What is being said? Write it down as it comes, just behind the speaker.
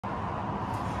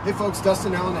Hey folks,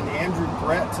 Dustin Allen and Andrew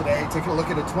Brett today taking a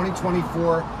look at a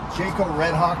 2024 Jayco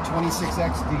Redhawk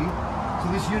 26XD.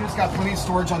 So this unit's got plenty of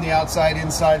storage on the outside,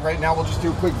 inside. Right now we'll just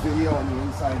do a quick video on the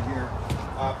inside here.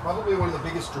 Probably one of the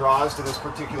biggest draws to this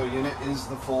particular unit is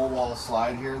the full wall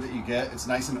slide here that you get. It's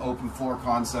nice and open floor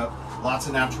concept. Lots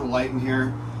of natural light in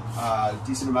here.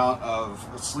 Decent amount of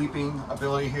sleeping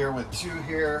ability here with two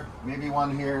here, maybe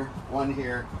one here,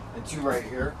 and two right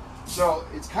here. So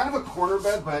it's kind of a corner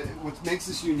bed, but what makes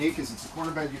this unique is it's a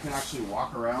corner bed you can actually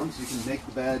walk around. So you can make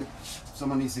the bed. If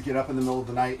someone needs to get up in the middle of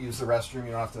the night, use the restroom,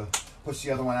 you don't have to push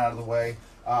the other one out of the way.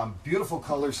 Beautiful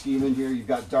color scheme in here. You've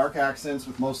got dark accents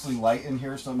with mostly light in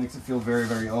here, so it makes it feel very,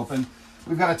 very open.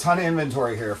 We've got a ton of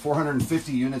inventory here,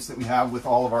 450 units that we have with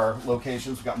all of our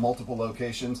locations. We've got multiple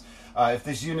locations. If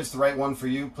this unit's the right one for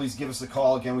you, please give us a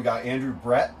call. Again, we got Andrew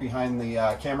Brett behind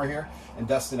the camera here and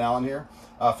Dustin Allen here.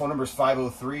 Phone number is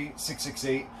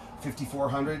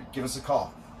 503-668-5400. Give us a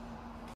call.